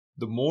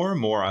The more and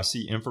more I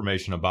see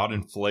information about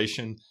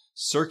inflation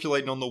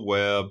circulating on the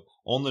web,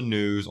 on the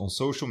news, on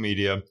social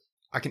media,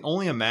 I can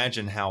only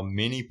imagine how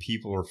many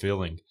people are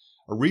feeling.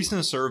 A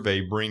recent survey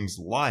brings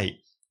light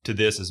to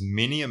this as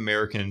many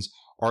Americans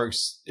are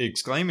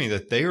exclaiming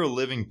that they are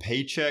living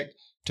paycheck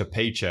to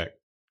paycheck.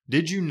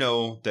 Did you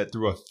know that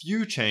through a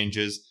few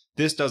changes,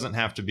 this doesn't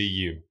have to be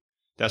you?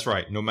 That's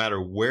right. No matter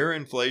where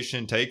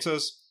inflation takes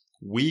us,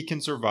 we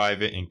can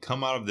survive it and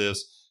come out of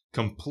this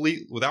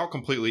without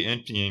completely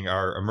emptying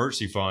our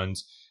emergency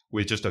funds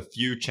with just a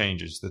few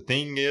changes. The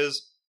thing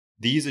is,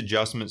 these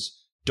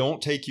adjustments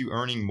don't take you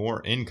earning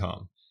more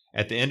income.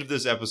 At the end of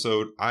this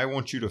episode, I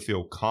want you to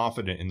feel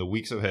confident in the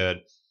weeks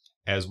ahead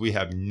as we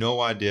have no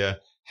idea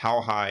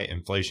how high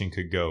inflation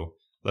could go.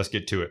 Let's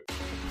get to it.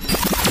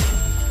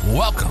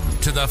 Welcome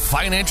to the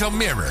Financial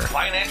Mirror.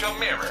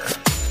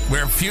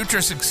 Where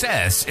future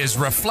success is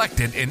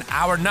reflected in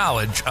our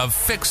knowledge of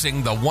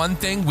fixing the one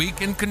thing we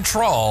can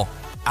control,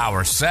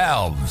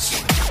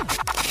 ourselves.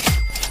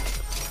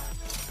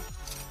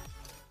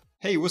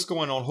 Hey, what's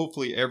going on?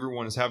 Hopefully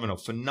everyone is having a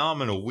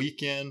phenomenal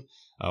weekend.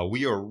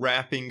 We are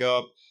wrapping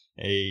up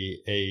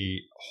a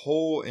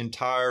whole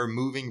entire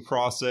moving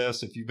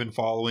process. If you've been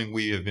following,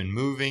 we have been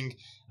moving.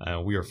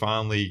 We are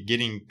finally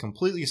getting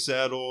completely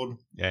settled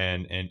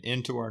and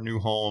into our new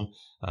home.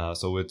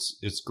 So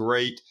it's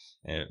great.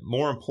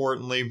 More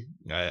importantly,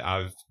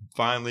 I've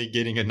finally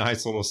getting a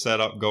nice little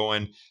setup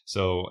going.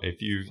 So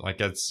if you,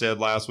 like I said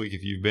last week,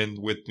 if you've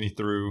been with me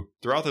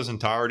throughout this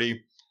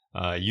entirety,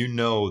 you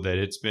know that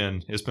it's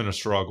been a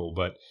struggle.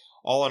 But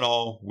all in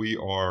all, we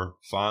are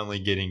finally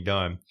getting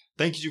done.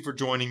 Thank you for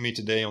joining me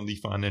today on the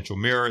Financial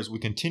Mirror as we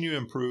continue to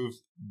improve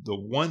the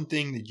one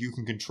thing that you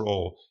can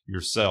control,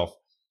 yourself.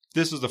 If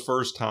this is the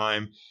first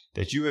time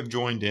that you have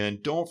joined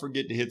in, don't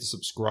forget to hit the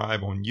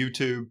subscribe on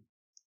YouTube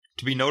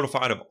to be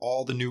notified of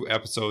all the new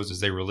episodes as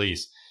they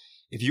release.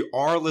 If you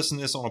are listening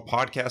to this on a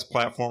podcast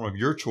platform of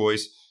your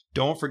choice,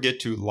 don't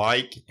forget to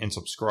like and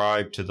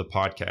subscribe to the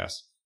podcast.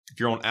 If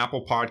you're on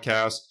Apple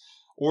Podcasts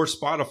or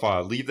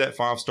Spotify, leave that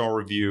 5-star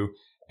review,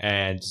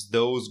 and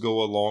those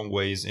go a long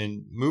ways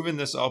in moving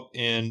this up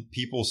in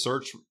people's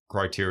search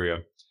criteria.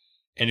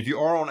 And if you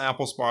are on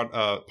Apple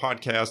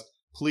Podcast,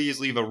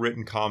 please leave a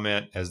written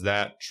comment, as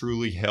that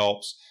truly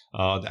helps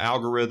the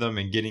algorithm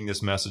in getting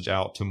this message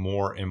out to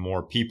more and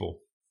more people.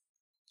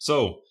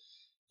 So,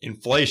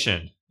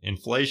 inflation.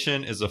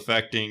 Inflation is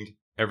affecting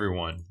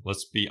everyone.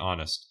 Let's be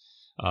honest.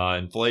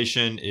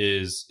 Inflation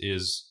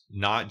is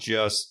not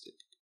just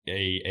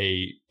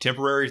a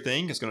temporary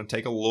thing. It's going to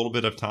take a little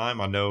bit of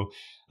time. I know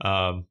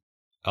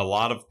a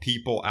lot of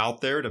people out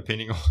there,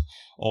 depending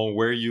on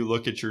where you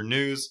look at your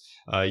news,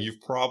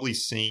 you've probably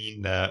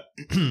seen that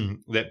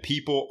that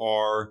people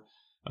are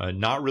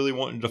not really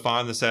wanting to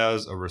define this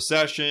as a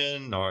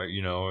recession, or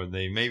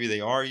maybe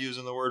they are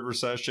using the word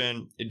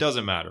recession. It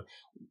doesn't matter.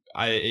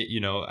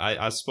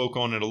 I spoke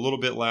on it a little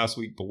bit last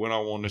week, but what I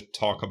want to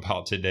talk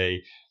about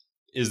today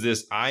is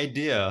this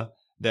idea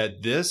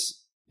that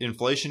this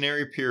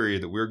inflationary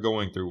period that we're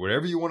going through,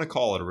 whatever you want to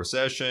call it, a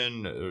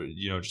recession,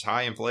 just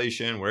high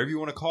inflation, whatever you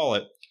want to call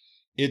it,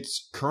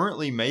 it's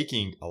currently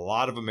making a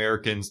lot of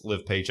Americans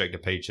live paycheck to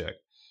paycheck.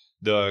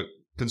 The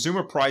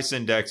consumer price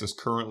index is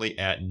currently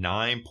at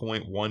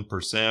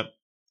 9.1%,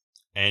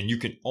 and you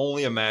can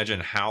only imagine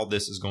how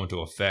this is going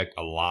to affect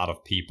a lot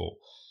of people.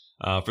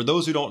 For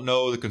those who don't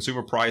know, the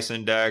consumer price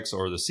index,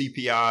 or the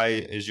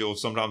CPI, as you'll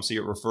sometimes see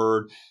it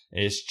referred,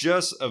 is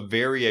just a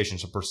variation,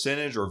 it's a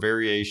percentage or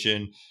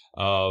variation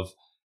of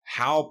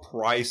how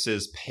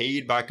prices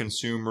paid by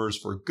consumers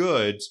for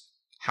goods,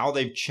 how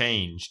they've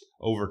changed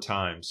over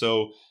time.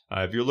 So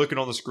if you're looking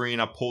on the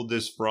screen, I pulled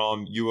this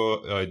from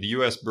the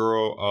U.S.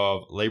 Bureau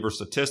of Labor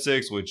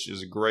Statistics, which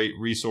is a great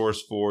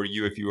resource for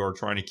you if you are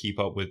trying to keep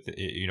up with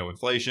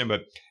inflation.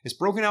 But it's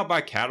broken out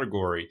by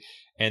category,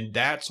 and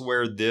that's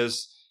where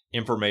this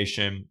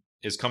information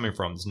is coming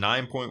from. It's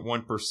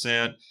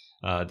 9.1%.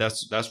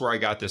 That's where I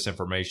got this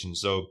information.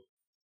 So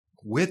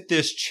with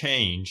this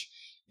change,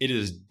 it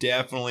is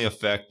definitely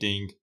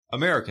affecting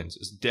Americans.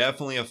 It's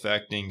definitely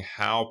affecting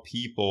how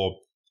people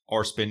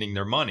are spending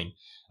their money.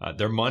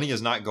 Their money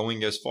is not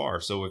going as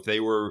far. So if they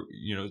were,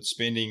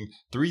 spending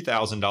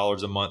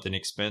 $3,000 a month in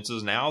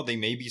expenses, now they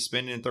may be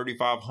spending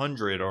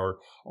 $3,500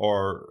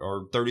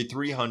 or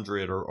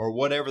 $3,300 or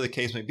whatever the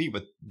case may be.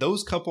 But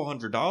those couple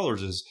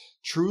 $100 is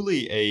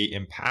truly a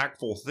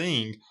impactful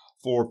thing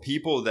for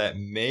people that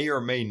may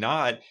or may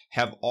not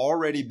have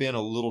already been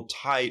a little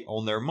tight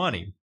on their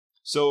money.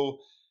 So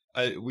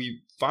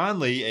we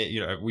finally,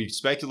 we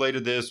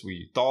speculated this,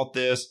 we thought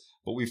this,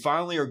 but we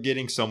finally are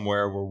getting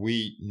somewhere where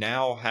we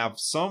now have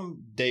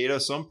some data,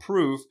 some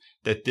proof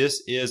that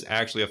this is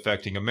actually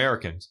affecting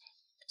Americans.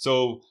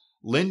 So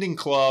Lending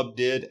Club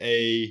did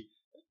a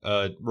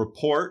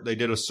report, they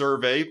did a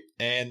survey,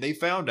 and they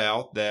found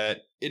out that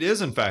it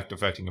is in fact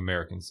affecting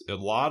Americans. A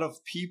lot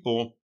of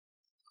people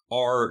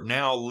are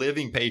now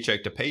living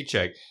paycheck to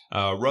paycheck.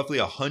 Roughly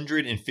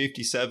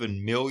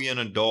 157 million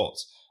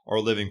adults are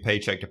living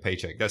paycheck to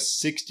paycheck.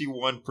 That's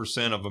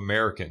 61% of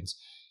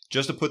Americans.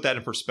 Just to put that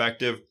in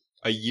perspective,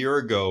 A year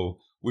ago,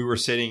 we were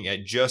sitting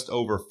at just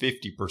over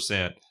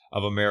 50%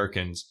 of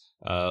Americans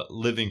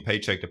living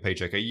paycheck to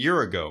paycheck a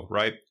year ago,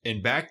 right?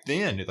 And back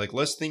then, like,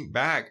 let's think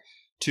back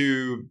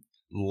to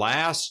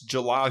last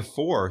July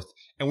 4th,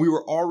 and we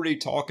were already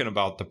talking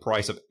about the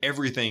price of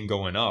everything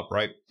going up,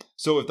 right?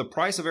 So if the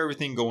price of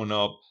everything going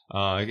up,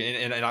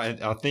 and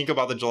I think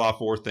about the July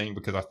 4th thing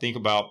because I think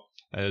about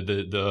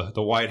the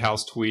White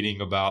House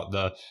tweeting about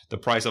the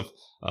price of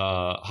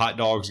hot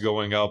dogs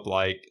going up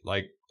like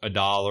 $1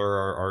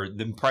 or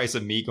the price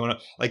of meat going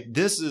up. Like,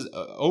 this is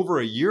over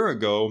a year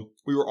ago,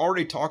 we were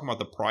already talking about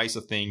the price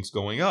of things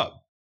going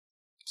up.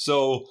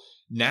 So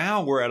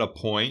now we're at a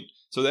point,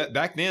 so that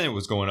back then it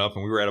was going up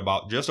and we were at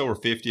about just over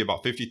 50,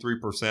 about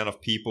 53%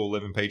 of people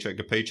living paycheck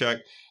to paycheck.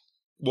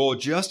 Well,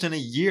 just in a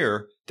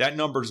year, that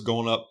number's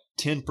going up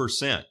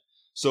 10%.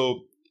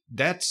 So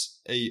that's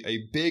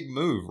a big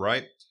move,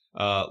 right?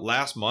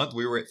 Last month,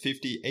 we were at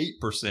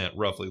 58%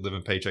 roughly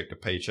living paycheck to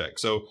paycheck.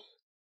 So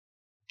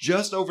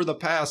just over the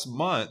past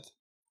month,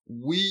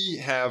 we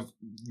have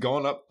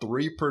gone up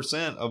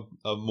 3% of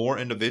more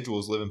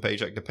individuals living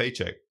paycheck to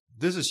paycheck.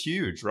 This is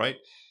huge, right?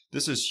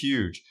 This is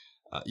huge.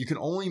 You can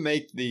only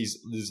make these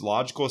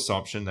logical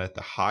assumption that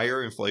the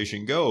higher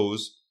inflation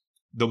goes,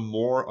 the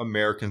more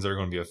Americans are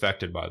going to be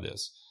affected by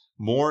this.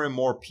 More and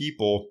more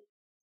people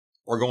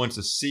are going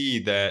to see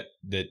that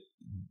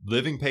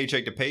living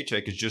paycheck to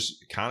paycheck is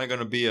just kind of going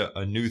to be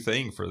a new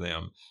thing for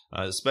them,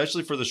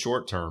 especially for the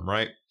short term,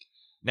 right?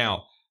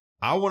 Now,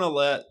 I want to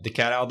let the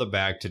cat out of the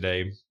bag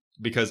today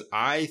because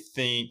I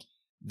think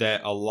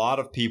that a lot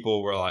of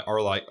people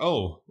are like,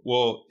 oh,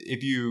 well,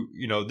 if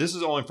this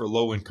is only for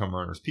low income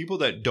earners. People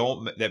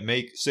that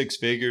make six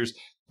figures,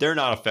 they're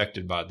not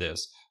affected by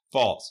this.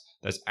 False.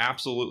 That's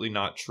absolutely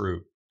not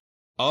true.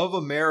 Of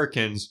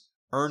Americans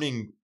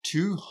earning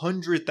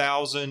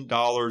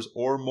 $200,000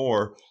 or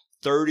more,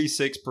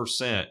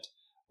 36%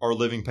 are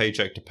living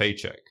paycheck to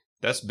paycheck.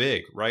 That's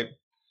big, right?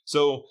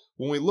 So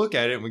when we look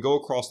at it and we go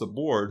across the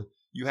board,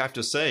 you have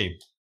to say,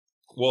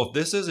 well, if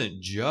this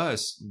isn't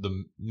just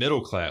the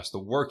middle class, the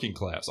working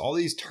class, all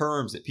these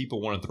terms that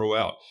people want to throw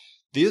out,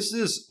 this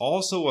is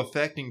also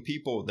affecting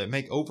people that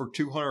make over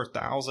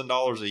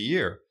 $200,000 a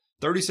year,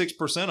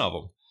 36% of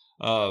them.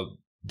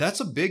 That's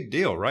a big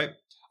deal, right?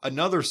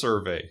 Another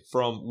survey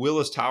from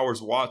Willis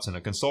Towers Watson,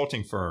 a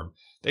consulting firm,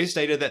 they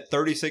stated that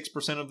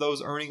 36% of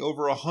those earning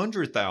over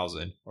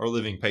 $100,000 are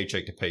living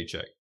paycheck to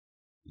paycheck.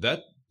 That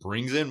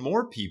brings in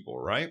more people,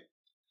 right?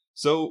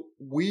 So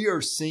we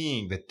are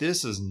seeing that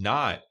this is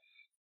not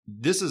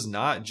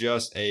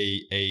just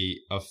a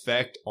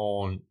effect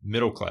on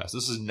middle class.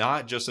 This is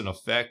not just an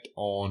effect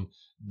on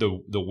the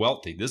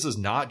wealthy. This is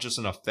not just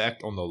an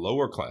effect on the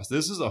lower class.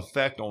 This is an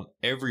effect on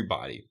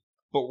everybody.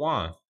 But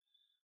why?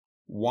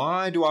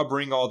 Why do I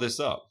bring all this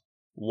up?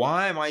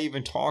 Why am I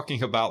even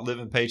talking about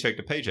living paycheck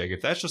to paycheck?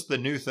 If that's just the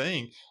new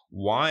thing,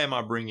 why am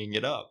I bringing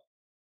it up?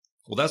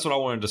 Well, that's what I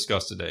want to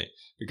discuss today,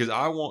 because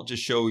I want to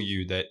show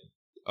you that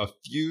a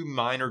few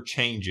minor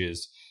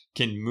changes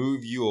can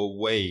move you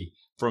away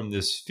from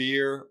this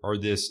fear or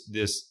this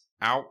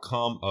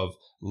outcome of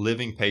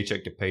living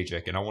paycheck to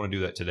paycheck. And I want to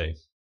do that today.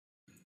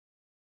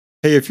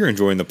 Hey, if you're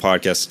enjoying the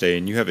podcast today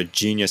and you have a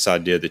genius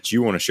idea that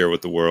you want to share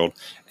with the world,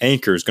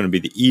 Anchor is going to be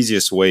the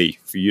easiest way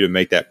for you to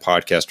make that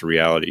podcast a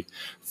reality.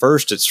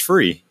 First, it's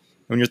free.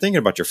 When you're thinking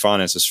about your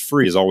finances,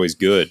 free is always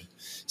good.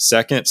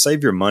 Second,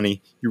 save your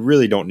money. You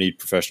really don't need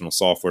professional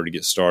software to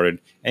get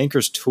started.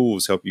 Anchor's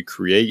tools help you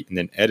create and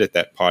then edit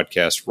that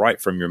podcast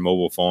right from your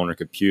mobile phone or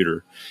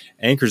computer.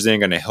 Anchor's then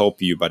going to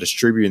help you by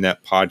distributing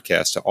that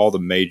podcast to all the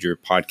major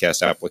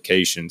podcast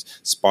applications,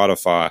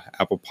 Spotify,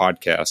 Apple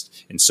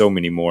Podcasts, and so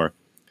many more.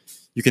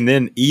 You can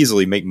then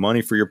easily make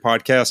money for your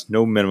podcast.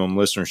 No minimum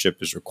listenership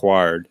is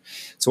required.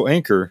 So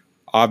Anchor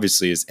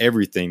obviously is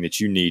everything that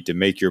you need to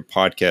make your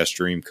podcast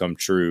dream come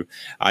true.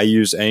 I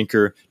use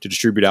Anchor to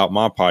distribute out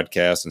my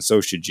podcast, and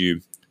so should you.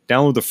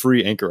 Download the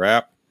free Anchor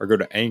app or go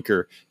to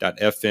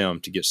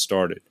anchor.fm to get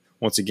started.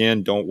 Once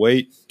again, don't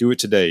wait. Do it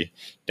today.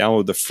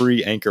 Download the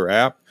free Anchor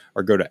app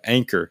or go to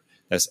Anchor.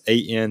 That's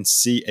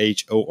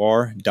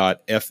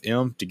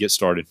ANCHOR.FM to get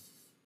started.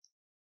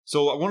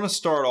 So I want to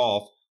start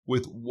off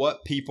with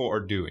what people are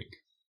doing.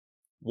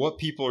 What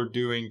people are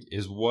doing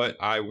is what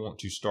I want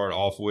to start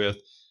off with.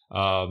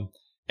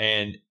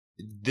 And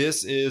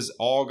this is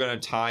all going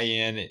to tie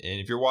in. And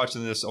if you're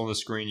watching this on the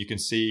screen, you can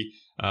see,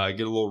 get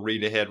a little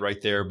read ahead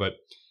right there. But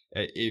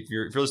if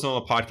you're listening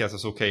on the podcast,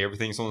 that's okay.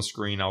 Everything's on the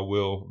screen. I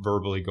will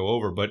verbally go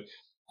over. But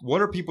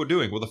what are people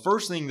doing? Well, the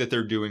first thing that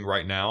they're doing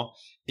right now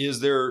is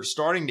they're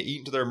starting to eat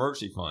into their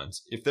emergency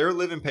funds. If they're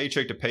living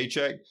paycheck to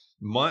paycheck,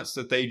 months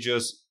that they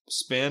just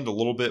spend a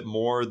little bit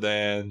more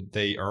than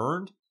they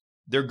earned,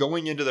 they're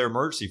going into their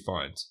emergency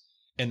funds.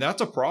 And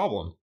that's a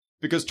problem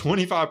because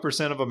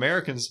 25% of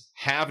Americans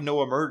have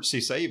no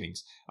emergency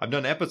savings. I've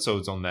done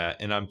episodes on that,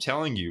 and I'm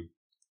telling you,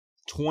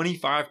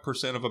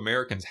 25% of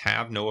Americans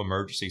have no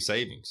emergency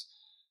savings.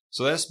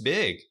 So that's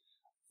big.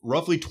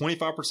 Roughly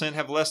 25%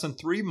 have less than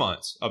 3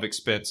 months of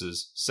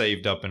expenses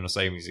saved up in a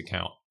savings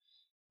account.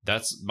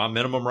 That's my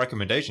minimum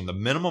recommendation. The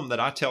minimum that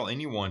I tell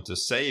anyone to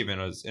save in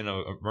an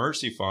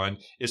emergency fund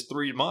is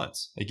 3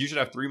 months. Like, you should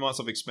have 3 months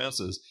of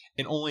expenses,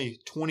 and only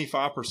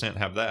 25%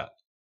 have that.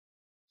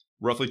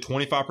 Roughly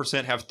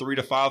 25% have 3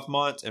 to 5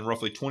 months, and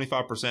roughly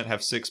 25%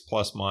 have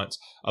 6+ months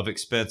of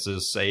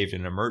expenses saved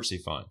in an emergency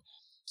fund.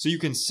 So you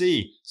can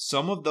see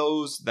some of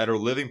those that are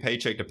living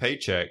paycheck to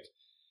paycheck,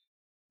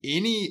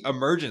 any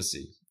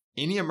emergency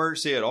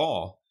at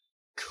all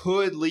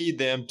could lead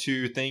them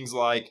to things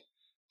like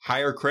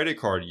higher credit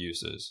card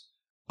uses,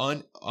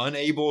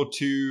 unable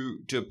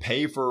to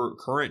pay for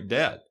current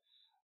debt.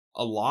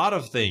 A lot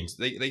of things,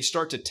 they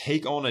start to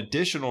take on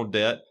additional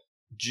debt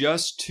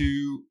just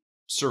to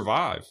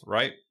survive,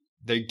 right?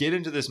 They get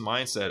into this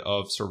mindset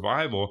of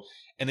survival,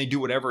 and they do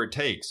whatever it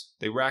takes.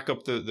 They rack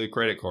up the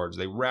credit cards.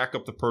 They rack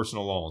up the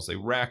personal loans. They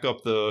rack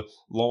up the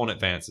loan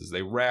advances.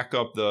 They rack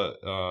up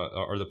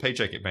the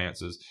paycheck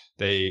advances.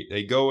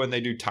 They go and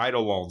they do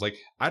title loans. Like,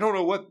 I don't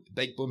know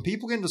when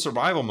people get into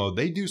survival mode,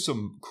 they do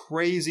some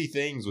crazy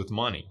things with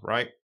money,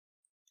 right?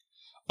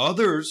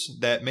 Others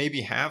that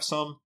maybe have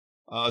some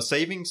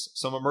savings,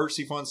 some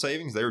emergency fund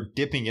savings, they're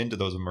dipping into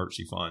those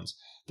emergency funds.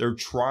 They're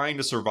trying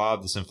to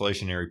survive this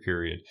inflationary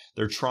period.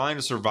 They're trying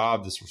to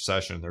survive this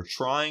recession. They're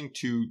trying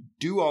to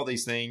do all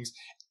these things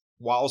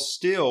while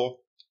still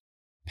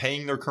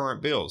paying their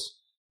current bills,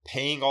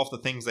 paying off the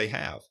things they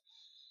have.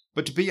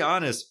 But to be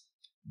honest,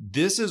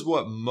 this is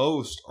what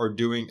most are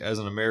doing as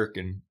an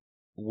American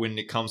when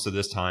it comes to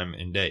this time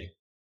and day.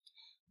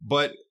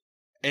 But,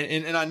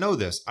 and I know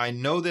this. I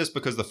know this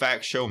because the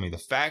facts show me. The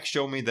facts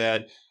show me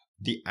that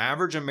the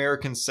average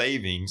American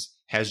savings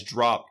has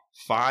dropped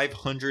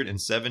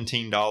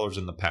 $517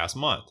 in the past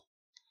month.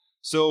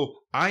 So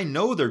I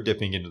know they're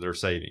dipping into their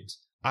savings.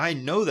 I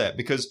know that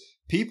because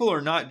people are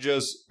not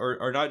just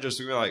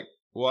like,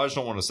 well, I just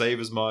don't want to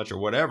save as much or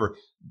whatever.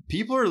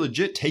 People are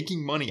legit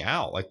taking money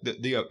out. Like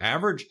the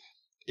average,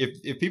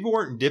 if people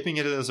weren't dipping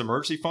into this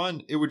emergency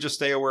fund, it would just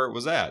stay where it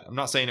was at. I'm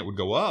not saying it would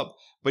go up,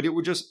 but it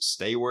would just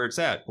stay where it's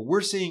at. But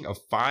we're seeing a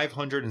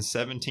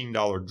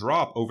 $517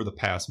 drop over the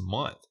past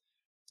month.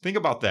 Think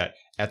about that.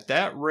 At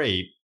that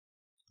rate,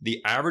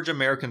 the average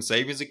American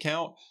savings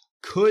account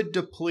could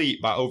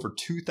deplete by over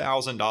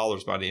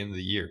 $2,000 by the end of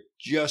the year,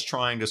 just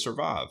trying to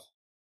survive.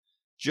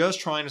 Just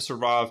trying to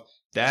survive,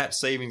 that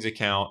savings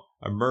account,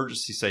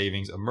 emergency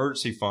savings,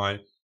 emergency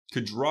fund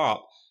could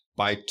drop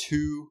by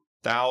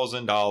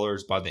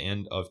 $2,000 by the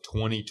end of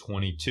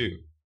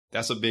 2022.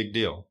 That's a big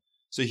deal.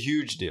 It's a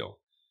huge deal.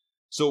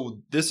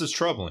 So this is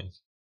troubling.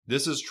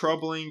 This is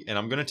troubling, and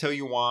I'm going to tell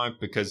you why,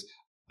 because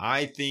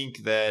I think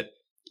that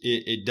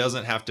it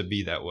doesn't have to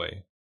be that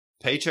way.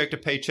 Paycheck to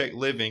paycheck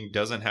living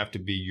doesn't have to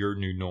be your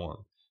new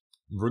norm.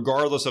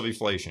 Regardless of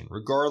inflation,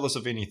 regardless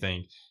of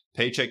anything,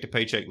 paycheck to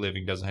paycheck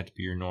living doesn't have to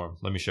be your norm.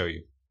 Let me show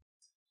you.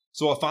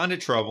 So I find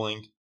it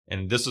troubling,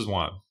 and this is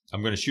why.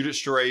 I'm going to shoot it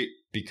straight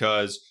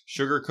because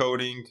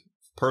sugarcoating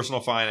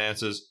personal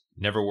finances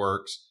never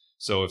works.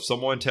 So if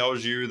someone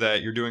tells you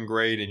that you're doing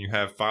great and you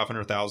have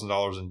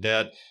 $500,000 in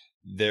debt,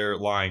 they're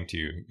lying to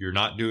you. You're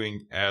not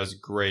doing as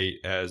great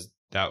as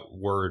that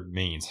word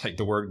means. Like,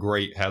 the word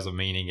great has a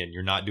meaning, and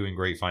you're not doing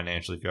great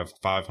financially. If you have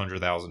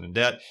 $500,000 in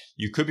debt,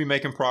 you could be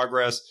making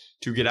progress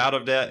to get out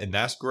of debt, and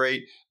that's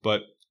great.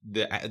 But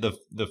the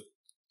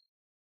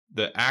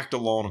act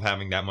alone of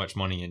having that much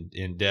money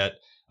in debt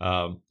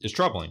is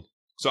troubling.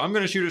 So I'm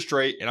going to shoot it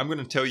straight, and I'm going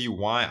to tell you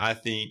why I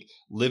think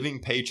living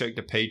paycheck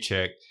to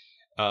paycheck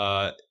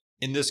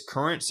in this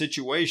current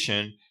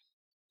situation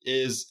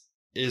is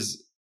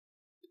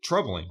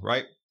troubling,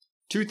 right?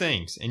 Two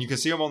things, and you can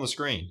see them on the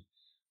screen.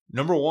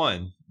 Number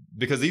one,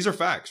 because these are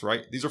facts,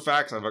 right? These are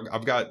facts.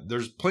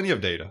 There's plenty of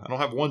data. I don't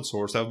have one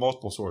source. I have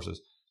multiple sources.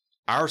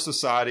 Our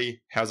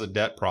society has a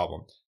debt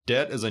problem.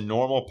 Debt is a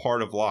normal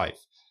part of life.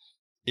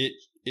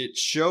 It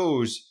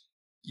shows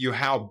you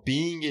how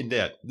being in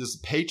debt, this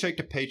paycheck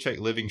to paycheck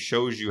living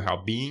shows you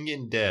how being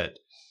in debt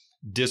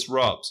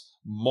disrupts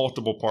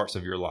multiple parts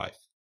of your life,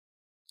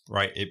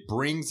 right? It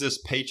brings this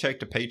paycheck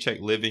to paycheck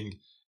living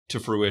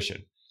to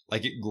fruition.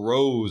 Like, it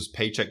grows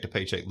paycheck to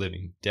paycheck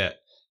living, debt.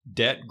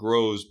 Debt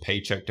grows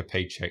paycheck to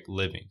paycheck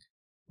living,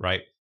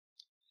 right?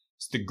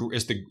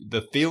 It's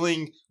the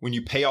feeling when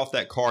you pay off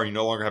that car, you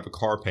no longer have a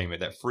car payment,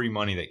 that free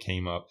money that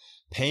came up.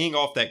 Paying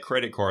off that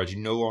credit card you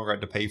no longer have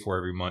to pay for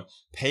every month.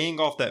 Paying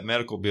off that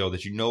medical bill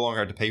that you no longer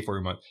have to pay for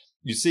every month.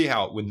 You see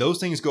how when those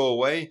things go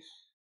away,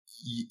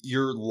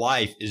 your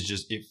life is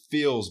it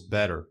feels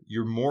better.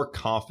 You're more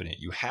confident.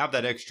 You have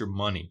that extra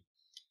money.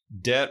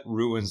 Debt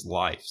ruins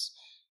lives.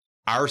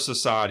 Our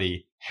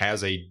society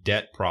has a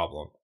debt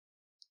problem.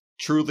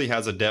 Truly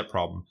has a debt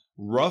problem.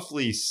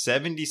 Roughly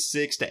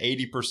 76 to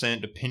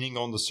 80%, depending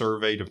on the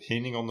survey,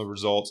 depending on the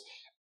results,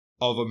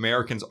 of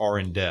Americans are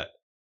in debt.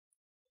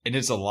 And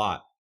it's a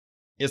lot.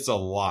 It's a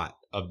lot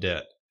of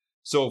debt.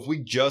 So if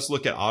we just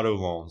look at auto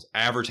loans,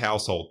 average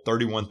household,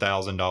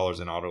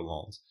 $31,000 in auto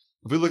loans.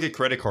 If we look at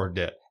credit card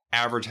debt,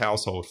 average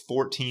household,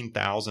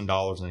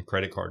 $14,000 in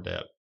credit card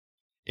debt.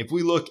 If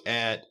we look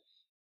at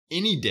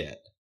any debt,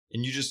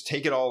 and you just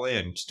take it all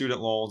in,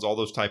 student loans, all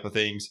those type of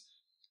things,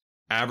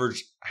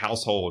 average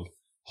household,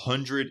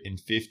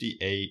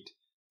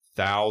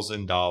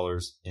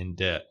 $158,000 in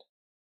debt.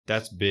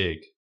 That's big.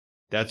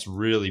 That's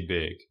really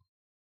big.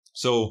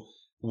 So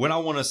what I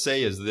want to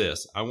say is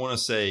this. I want to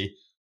say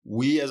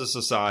we as a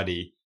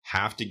society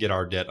have to get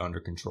our debt under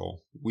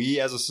control. We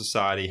as a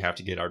society have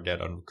to get our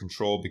debt under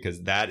control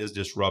because that is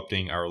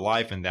disrupting our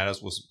life, and that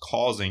is what's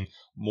causing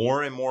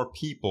more and more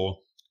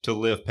people to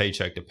live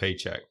paycheck to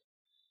paycheck.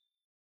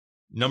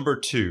 Number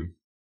 2,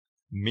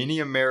 many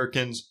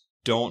Americans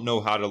don't know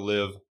how to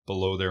live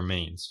below their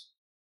means.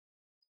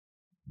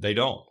 They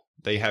don't.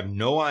 They have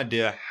no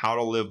idea how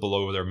to live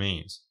below their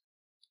means.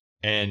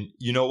 And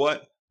you know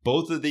what?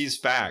 Both of these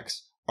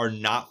facts are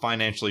not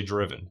financially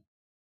driven.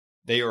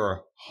 They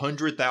are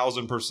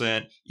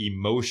 100,000%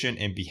 emotion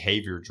and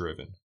behavior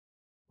driven,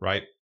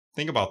 right?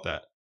 Think about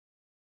that.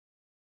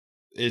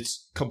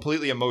 It's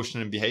completely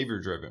emotion and behavior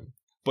driven.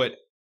 But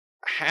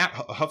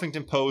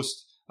Huffington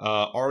Post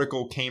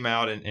article came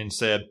out and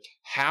said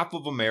half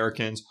of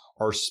Americans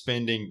are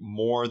spending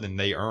more than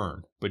they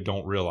earn, but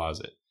don't realize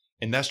it.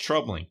 And that's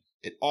troubling.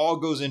 It all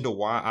goes into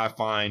why I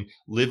find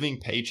living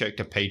paycheck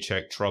to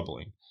paycheck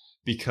troubling.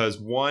 Because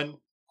 1,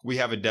 we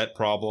have a debt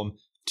problem.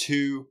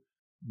 2,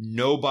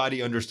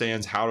 nobody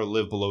understands how to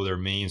live below their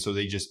means. So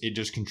it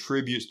just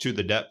contributes to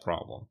the debt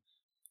problem.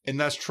 And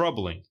that's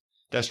troubling.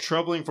 That's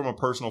troubling from a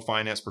personal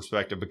finance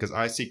perspective because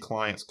I see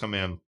clients come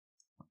in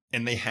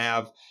and they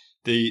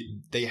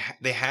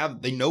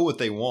know what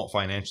they want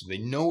financially.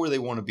 They know where they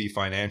want to be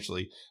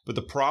financially. But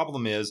the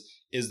problem is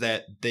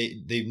that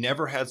they've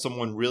never had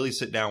someone really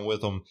sit down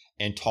with them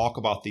and talk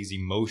about these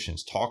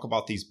emotions, talk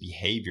about these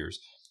behaviors,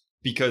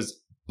 because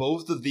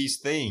both of these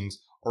things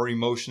are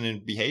emotion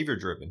and behavior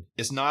driven.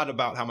 It's not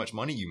about how much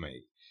money you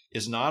make.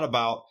 It's not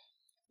about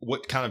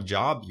what kind of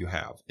job you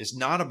have. It's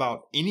not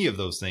about any of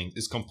those things.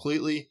 It's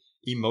completely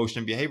emotion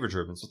and behavior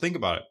driven. So think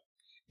about it.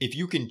 If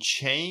you can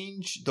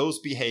change those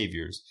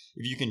behaviors,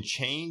 if you can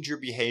change your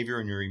behavior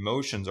and your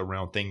emotions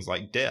around things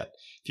like debt,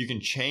 if you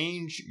can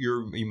change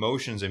your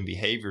emotions and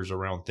behaviors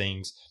around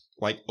things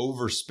like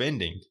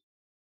overspending,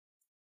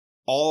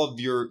 all of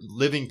your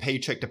living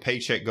paycheck to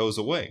paycheck goes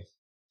away,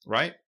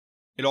 right?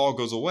 It all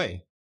goes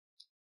away.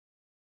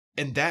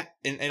 And I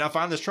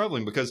find this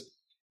troubling because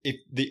if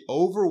the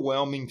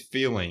overwhelming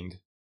feeling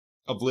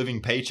of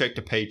living paycheck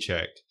to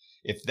paycheck,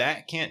 if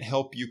that can't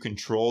help you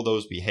control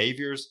those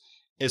behaviors,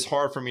 it's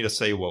hard for me to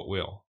say what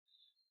will.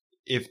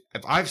 If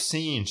I've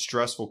seen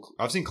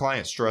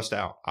clients stressed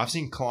out. I've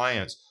seen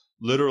clients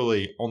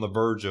literally on the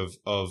verge of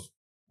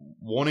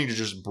wanting to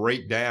just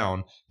break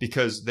down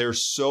because they're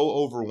so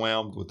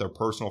overwhelmed with their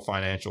personal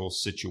financial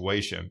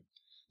situation.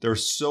 They're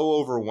so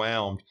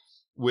overwhelmed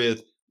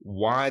with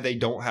why they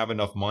don't have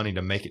enough money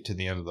to make it to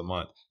the end of the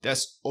month.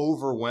 That's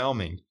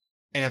overwhelming.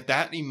 And if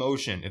that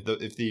emotion,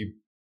 if the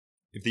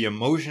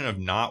emotion of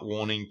not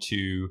wanting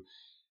to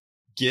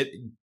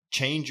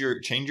change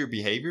your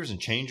behaviors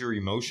and change your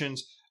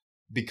emotions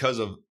because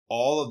of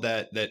all of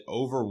that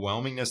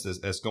overwhelmingness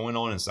that's going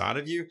on inside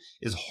of you,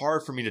 is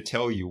hard for me to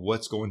tell you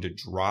what's going to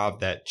drive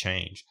that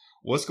change.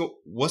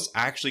 What's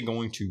actually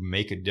going to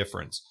make a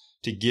difference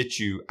to get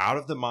you out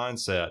of the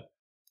mindset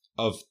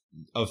of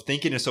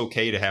thinking it's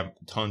okay to have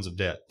tons of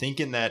debt,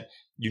 thinking that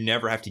you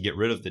never have to get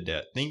rid of the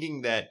debt,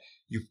 thinking that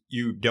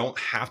you don't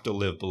have to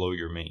live below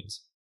your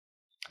means.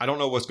 I don't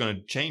know what's going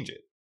to change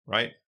it,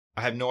 right?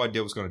 I have no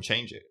idea what's going to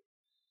change it.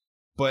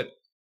 But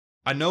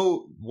I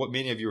know what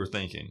many of you are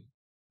thinking.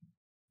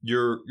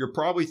 You're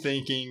probably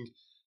thinking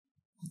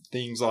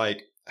things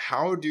like,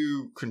 how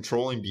do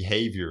controlling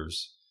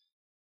behaviors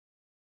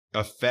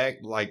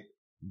affect, like,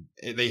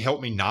 they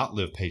help me not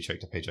live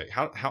paycheck to paycheck?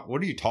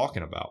 What are you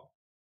talking about?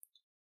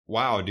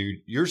 Wow,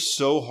 dude, you're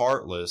so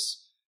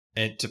heartless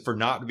for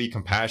not to be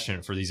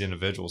compassionate for these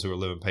individuals who are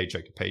living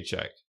paycheck to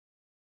paycheck.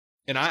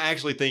 And I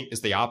actually think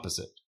it's the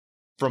opposite.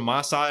 From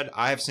my side,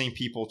 I have seen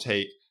people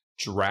take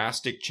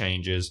drastic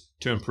changes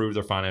to improve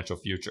their financial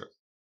future,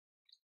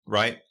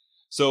 right?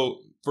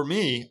 So for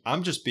me,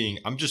 I'm just being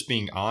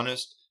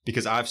honest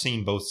because I've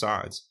seen both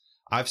sides.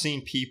 I've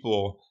seen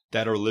people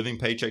that are living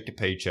paycheck to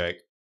paycheck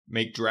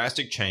make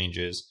drastic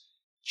changes,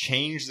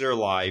 change their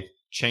life,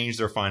 change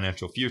their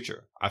financial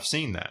future. I've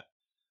seen that.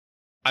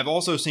 I've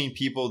also seen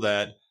people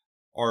that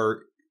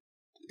are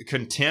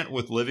content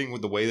with living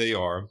with the way they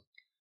are,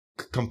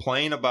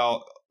 complain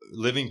about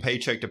living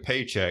paycheck to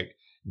paycheck,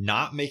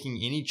 not making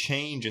any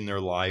change in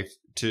their life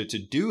to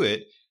do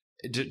it,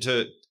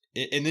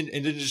 and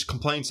then just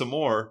complain some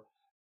more,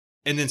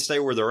 and then stay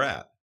where they're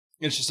at.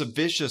 It's just a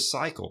vicious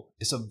cycle.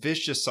 It's a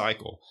vicious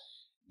cycle,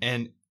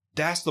 and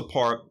that's the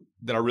part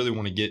that I really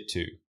want to get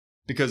to,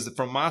 because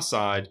from my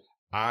side,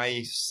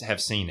 I have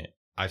seen it.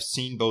 I've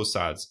seen both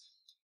sides.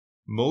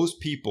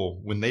 Most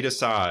people, when they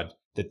decide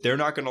that they're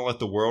not going to let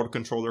the world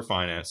control their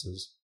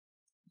finances,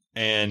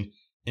 and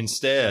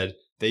instead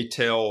they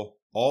tell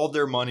all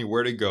their money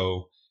where to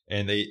go,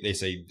 and they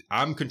say,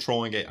 I'm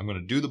controlling it. I'm going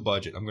to do the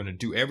budget. I'm going to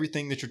do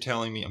everything that you're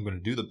telling me. I'm going to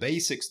do the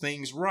basics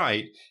things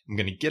right. I'm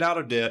going to get out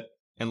of debt,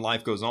 and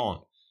life goes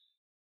on.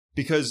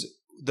 Because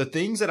the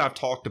things that I've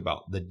talked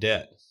about, the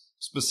debt,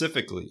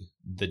 specifically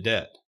the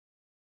debt.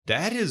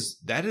 That is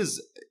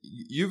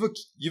you've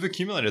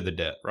accumulated the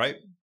debt, right?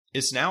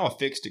 It's now a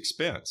fixed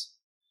expense.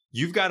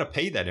 You've got to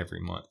pay that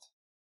every month,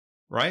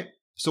 right?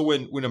 So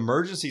when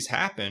emergencies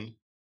happen,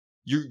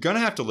 you're going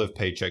to have to live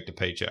paycheck to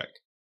paycheck,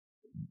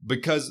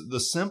 because the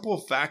simple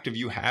fact of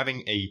you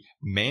having a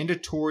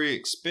mandatory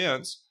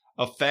expense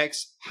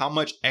affects how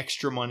much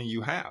extra money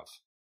you have.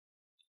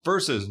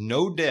 Versus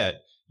no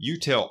debt, you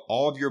tell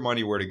all of your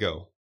money where to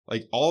go.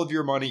 Like, all of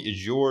your money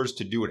is yours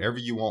to do whatever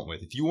you want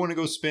with. If you want to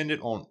go spend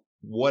it on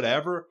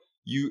whatever,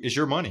 it's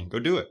your money. Go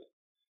do it,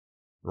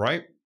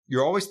 right?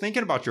 You're always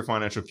thinking about your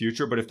financial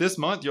future, but if this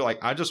month you're like,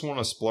 I just want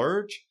to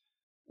splurge,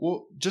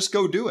 well, just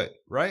go do it,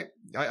 right?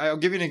 I'll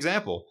give you an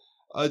example.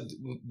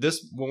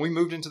 When we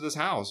moved into this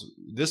house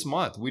this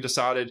month, we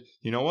decided,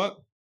 you know what?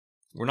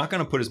 We're not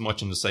going to put as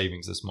much into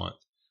savings this month.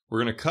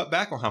 We're going to cut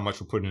back on how much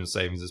we're putting into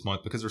savings this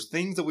month, because there's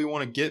things that we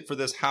want to get for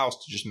this house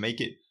to just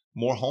make it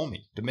more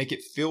homey, to make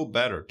it feel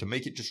better, to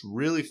make it just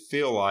really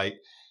feel like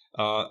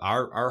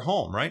our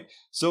home, right?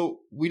 So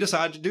we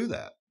decided to do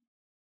that.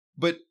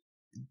 But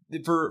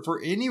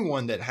for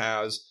anyone that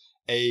has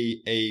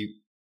a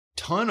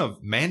ton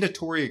of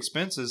mandatory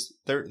expenses,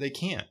 they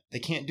can't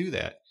do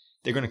that.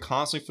 They're going to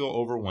constantly feel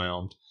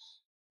overwhelmed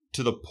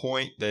to the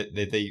point that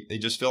they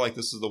just feel like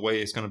this is the way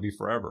it's going to be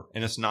forever.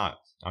 And it's not.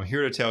 I'm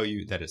here to tell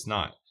you that it's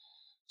not.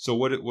 So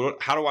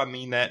how do I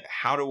mean that?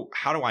 How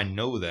do I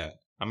know that?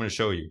 I'm going to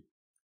show you.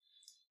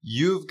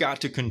 You've got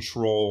to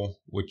control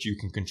what you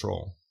can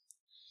control.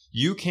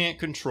 You can't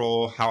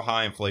control how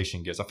high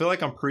inflation gets. I feel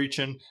like I'm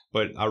preaching,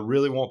 but I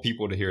really want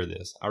people to hear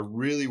this. I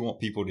really want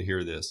people to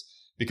hear this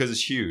because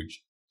it's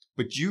huge.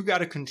 But you got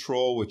to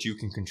control what you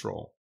can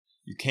control.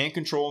 You can't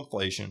control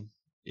inflation.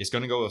 It's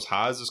going to go as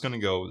high as it's going to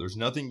go. There's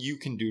nothing you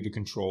can do to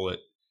control it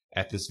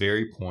at this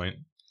very point.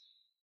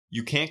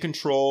 You can't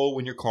control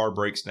when your car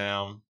breaks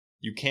down.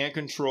 You can't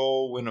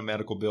control when a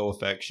medical bill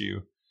affects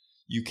you.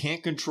 You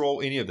can't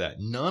control any of that.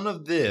 None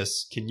of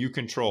this can you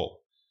control.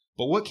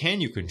 But what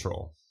can you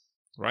control?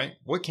 Right?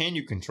 What can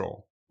you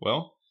control?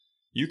 Well,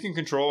 you can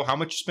control how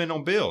much you spend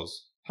on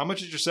bills. How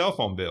much is your cell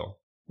phone bill?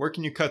 Where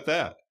can you cut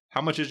that?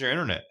 How much is your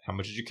internet? How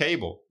much is your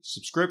cable?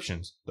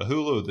 Subscriptions, the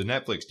Hulu, the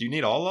Netflix. Do you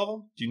need all of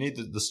them? Do you need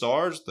the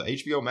Stars, the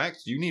HBO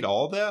Max? Do you need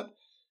all of that?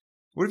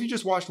 What if you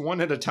just watched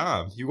one at a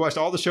time? You watched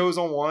all the shows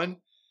on one,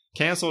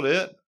 canceled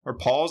it, or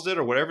paused it,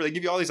 or whatever. They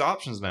give you all these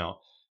options now.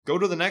 Go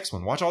to the next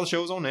one. Watch all the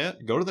shows on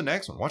it. Go to the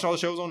next one. Watch all the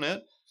shows on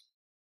it.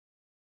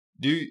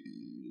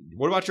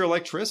 What about your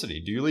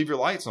electricity? Do you leave your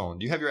lights on?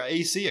 Do you have your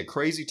AC at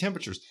crazy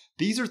temperatures?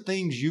 These are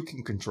things you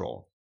can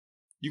control.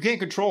 You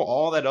can't control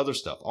all that other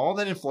stuff, all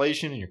that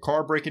inflation and your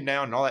car breaking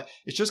down and all that.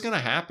 It's just going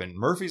to happen.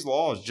 Murphy's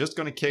Law is just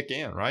going to kick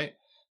in, right?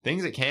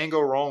 Things that can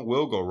go wrong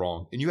will go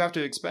wrong. And you have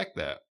to expect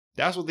that.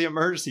 That's what the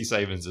emergency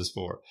savings is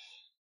for.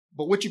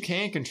 But what you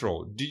can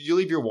control, do you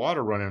leave your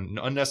water running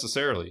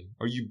unnecessarily?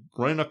 Are you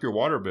running up your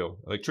water bill,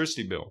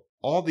 electricity bill?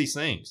 All these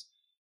things.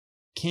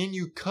 Can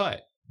you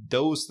cut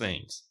those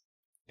things?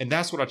 And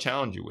that's what I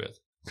challenge you with.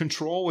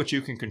 Control what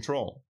you can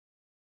control.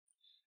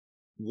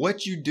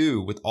 What you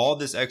do with all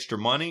this extra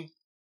money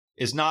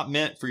is not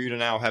meant for you to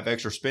now have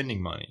extra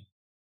spending money.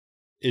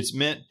 It's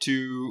meant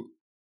to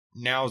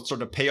now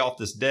sort of pay off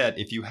this debt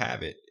if you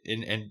have it.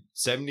 And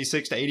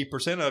 76 to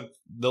 80% of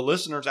the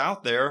listeners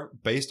out there,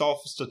 based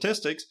off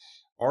statistics,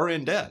 are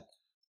in debt.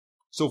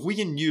 So if we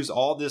can use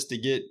all this to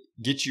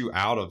get you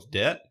out of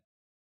debt,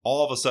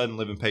 all of a sudden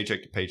living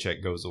paycheck to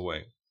paycheck goes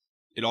away.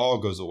 It all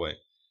goes away.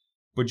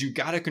 But you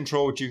got to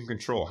control what you can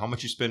control. How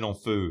much you spend on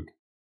food,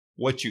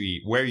 what you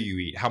eat, where you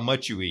eat, how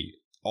much you eat.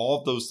 All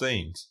of those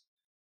things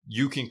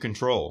you can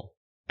control.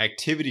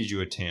 Activities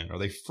you attend. Are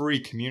they free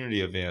community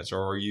events?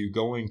 Or are you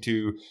going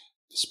to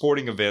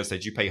sporting events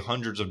that you pay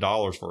hundreds of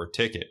dollars for a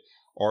ticket?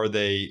 Are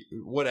they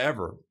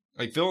whatever?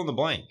 Like, fill in the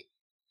blank.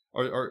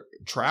 Or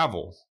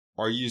travel.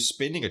 Are you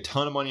spending a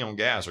ton of money on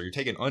gas? Are you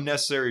taking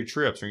unnecessary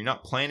trips? Are you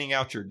not planning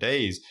out your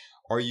days?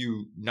 Are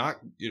you not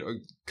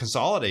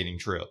consolidating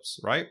trips,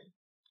 right?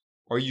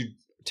 Are you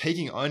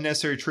taking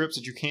unnecessary trips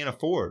that you can't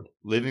afford?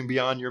 Living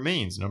beyond your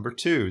means. Number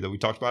 2, that we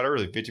talked about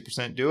earlier,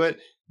 50% do it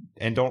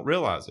and don't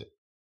realize it.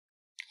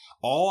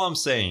 All I'm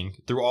saying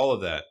through all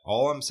of that,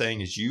 all I'm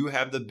saying is you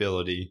have the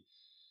ability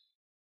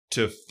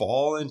to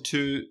fall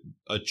into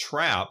a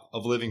trap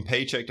of living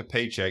paycheck to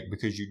paycheck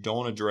because you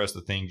don't address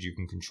the things you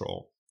can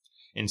control.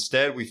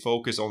 Instead, we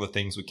focus on the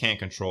things we can't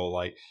control.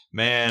 Like,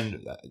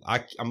 man,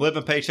 I'm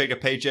living paycheck to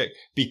paycheck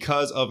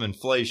because of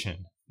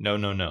inflation.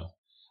 No.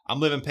 I'm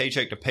living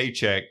paycheck to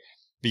paycheck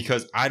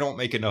because I don't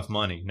make enough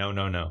money.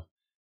 No.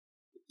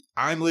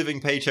 I'm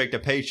living paycheck to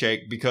paycheck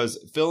because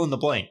fill in the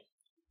blank.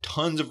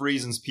 Tons of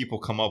reasons people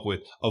come up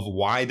with of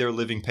why they're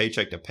living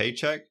paycheck to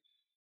paycheck,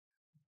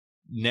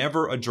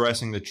 never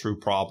addressing the true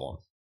problem.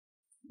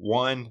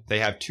 1, they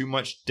have too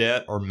much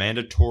debt or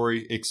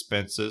mandatory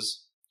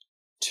expenses.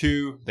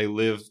 2, they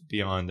live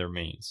beyond their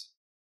means.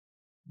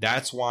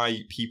 That's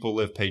why people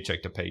live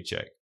paycheck to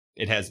paycheck.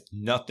 It has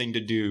nothing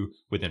to do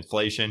with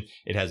inflation.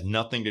 It has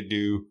nothing to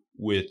do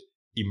with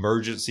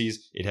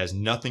emergencies. It has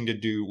nothing to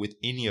do with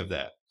any of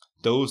that.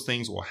 those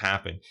things will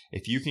happen.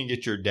 If you can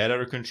get your debt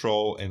under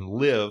control and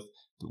live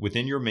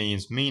within your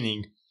means,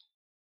 meaning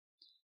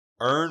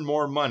earn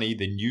more money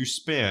than you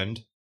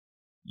spend,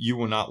 you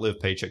will not live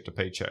paycheck to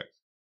paycheck.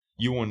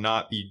 You will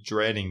not be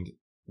dreading,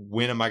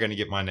 when am I going to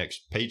get my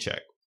next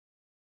paycheck?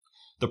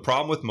 The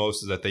problem with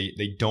most is that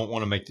they don't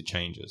want to make the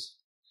changes.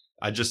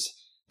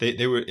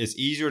 It's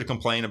easier to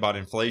complain about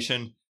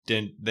inflation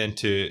than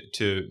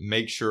to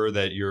make sure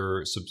that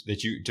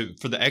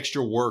for the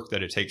extra work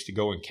that it takes to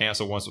go and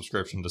cancel one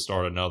subscription to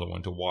start another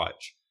one to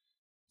watch,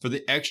 for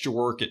the extra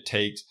work it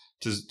takes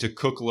to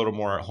cook a little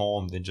more at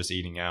home than just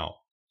eating out,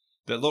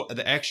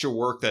 the extra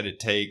work that it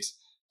takes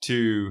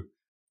to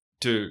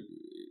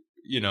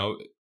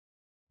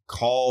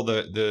call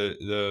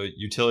the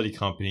utility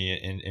company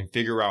and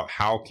figure out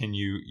how can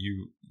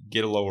you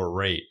get a lower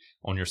rate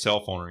on your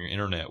cell phone or your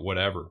internet,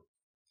 whatever.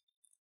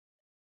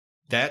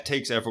 That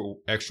takes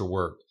extra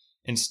work.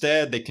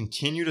 Instead, they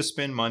continue to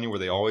spend money where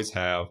they always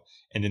have,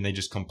 and then they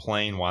just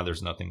complain why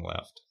there's nothing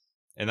left.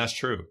 And that's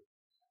true.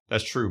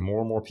 That's true.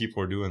 More and more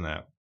people are doing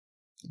that.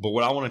 But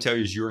what I want to tell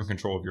you is you're in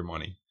control of your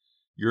money.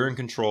 You're in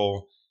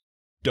control.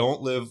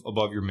 Don't live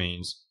above your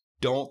means.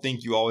 Don't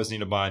think you always need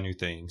to buy new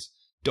things.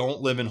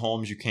 Don't live in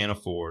homes you can't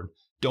afford.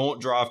 Don't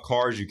drive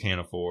cars you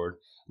can't afford.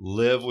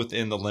 Live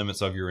within the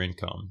limits of your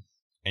income,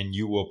 and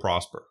you will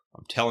prosper.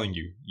 I'm telling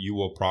you, you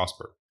will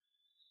prosper.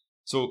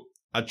 So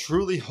I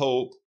truly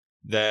hope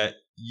that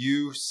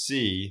you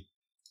see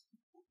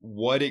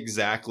what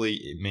exactly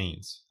it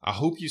means. I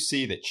hope you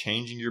see that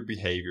changing your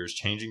behaviors,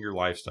 changing your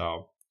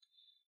lifestyle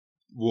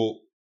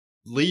will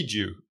lead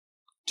you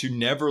to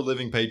never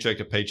living paycheck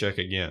to paycheck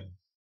again.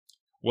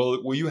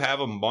 Will you have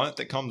a month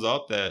that comes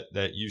up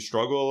that you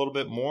struggle a little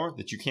bit more,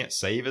 that you can't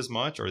save as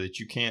much, or that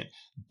you can't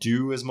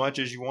do as much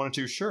as you wanted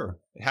to? Sure.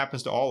 It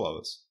happens to all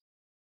of us.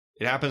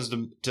 It happens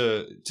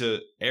to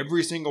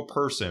every single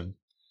person.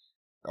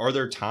 Are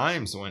there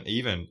times when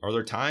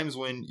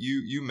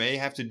you may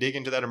have to dig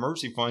into that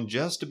emergency fund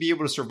just to be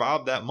able to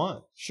survive that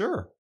month?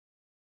 Sure,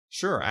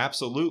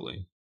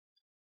 absolutely.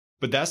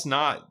 But that's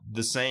not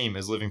the same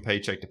as living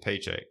paycheck to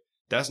paycheck.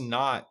 That's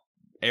not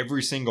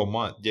every single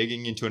month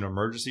digging into an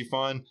emergency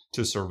fund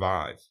to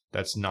survive.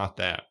 That's not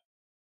that.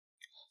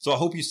 So I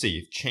hope you see,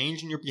 if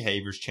changing your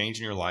behaviors,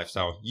 changing your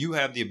lifestyle, you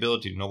have the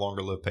ability to no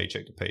longer live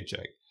paycheck to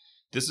paycheck.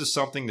 This is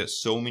something that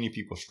so many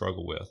people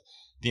struggle with.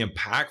 The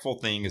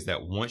impactful thing is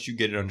that once you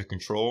get it under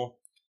control,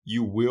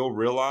 you will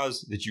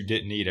realize that you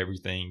didn't need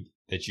everything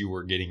that you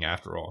were getting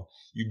after all.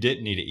 You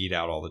didn't need to eat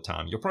out all the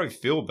time. You'll probably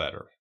feel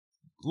better,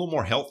 a little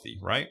more healthy,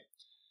 right?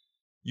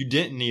 You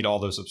didn't need all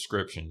those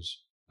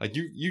subscriptions. Like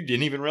you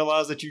didn't even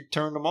realize that you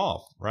turned them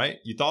off, right?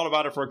 You thought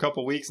about it for a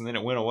couple of weeks and then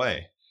it went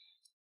away.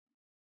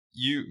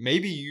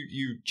 Maybe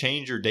you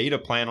change your data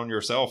plan on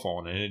your cell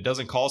phone and it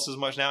doesn't cost as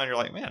much now, and you're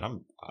like,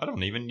 man, I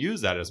don't even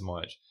use that as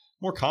much.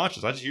 More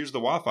conscious. I just use the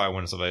Wi-Fi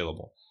when it's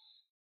available.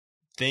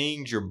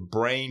 Things your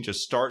brain just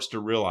starts to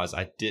realize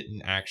I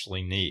didn't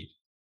actually need.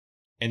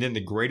 And then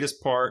the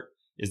greatest part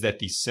is that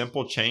these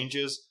simple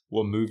changes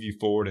will move you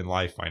forward in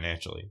life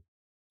financially.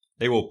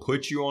 They will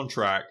put you on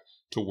track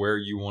to where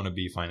you want to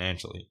be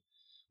financially.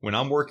 When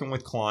I'm working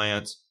with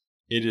clients,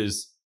 it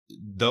is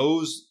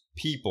those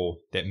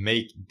people that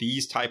make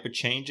these type of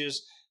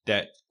changes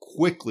that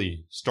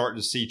quickly start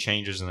to see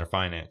changes in their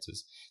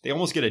finances. They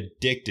almost get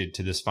addicted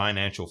to this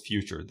financial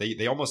future. They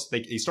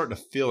start to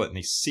feel it and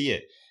they see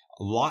it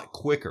a lot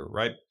quicker,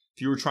 right?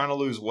 If you were trying to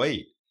lose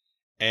weight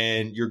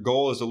and your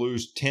goal is to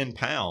lose 10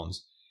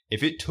 pounds,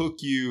 if it took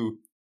you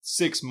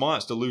 6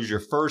 months to lose your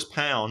first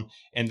pound,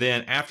 and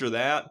then after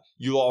that,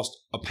 you lost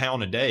a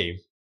pound a day,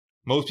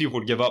 most people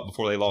would give up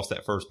before they lost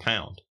that first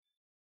pound.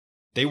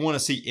 They want to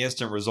see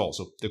instant results.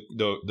 So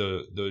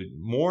the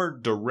more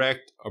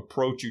direct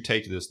approach you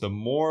take to this, the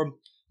more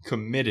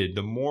committed,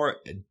 the more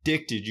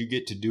addicted you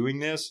get to doing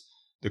this,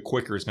 the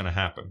quicker it's going to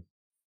happen.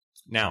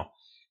 Now,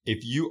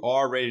 if you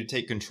are ready to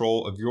take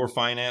control of your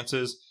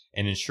finances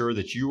and ensure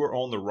that you are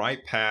on the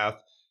right path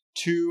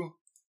to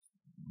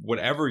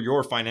whatever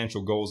your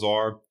financial goals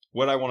are,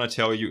 what I want to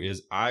tell you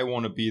is I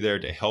want to be there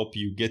to help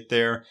you get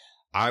there.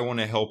 I want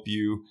to help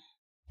you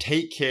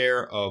take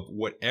care of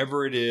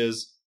whatever it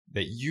is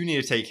that you need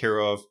to take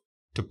care of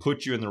to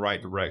put you in the right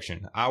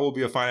direction. I will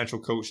be a financial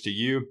coach to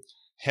you.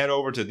 Head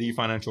over to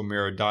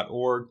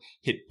thefinancialmirror.org,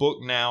 hit book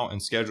now,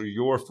 and schedule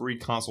your free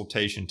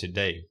consultation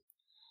today.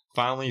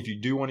 Finally, if you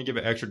do want to give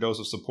an extra dose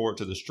of support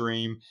to the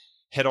stream,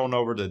 head on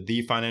over to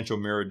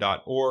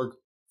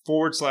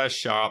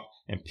thefinancialmirror.org/shop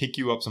and pick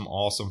you up some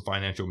awesome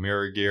financial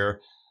mirror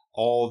gear.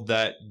 All of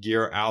that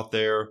gear out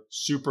there,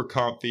 super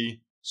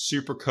comfy,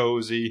 super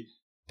cozy.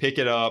 Pick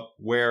it up,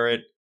 wear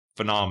it.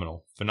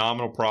 Phenomenal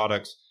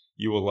products.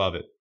 You will love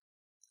it.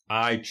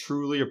 I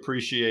truly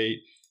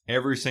appreciate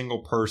every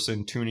single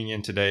person tuning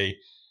in today.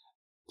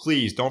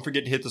 Please don't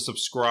forget to hit the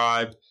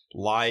subscribe,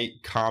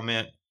 like,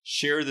 comment,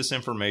 share this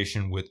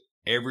information with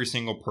every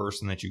single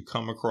person that you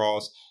come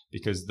across,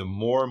 because the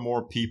more and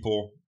more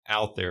people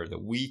out there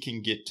that we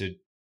can get to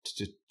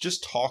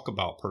just talk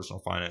about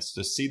personal finance,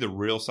 to see the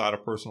real side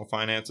of personal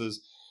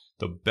finances,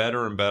 the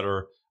better and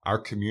better our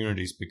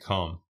communities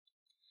become.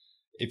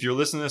 If you're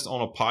listening to this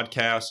on a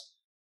podcast,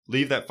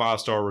 leave that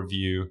 5-star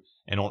review.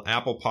 And on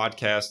Apple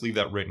Podcasts, leave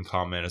that written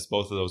comment, as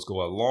both of those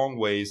go a long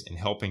ways in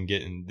helping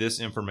getting this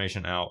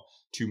information out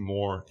to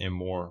more and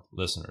more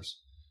listeners.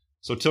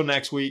 So till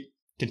next week,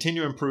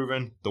 continue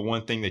improving the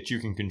one thing that you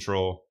can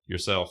control,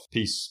 yourself.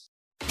 Peace.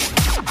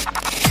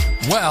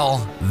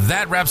 Well,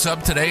 that wraps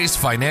up today's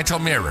Financial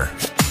Mirror.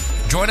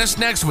 Join us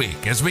next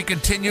week as we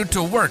continue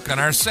to work on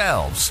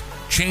ourselves,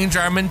 change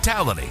our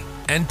mentality,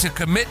 and to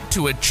commit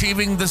to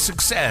achieving the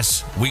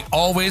success we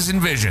always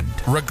envisioned.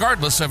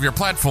 Regardless of your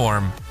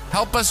platform,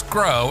 help us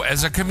grow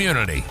as a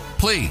community.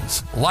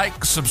 Please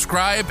like,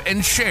 subscribe,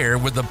 and share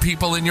with the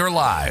people in your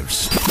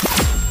lives.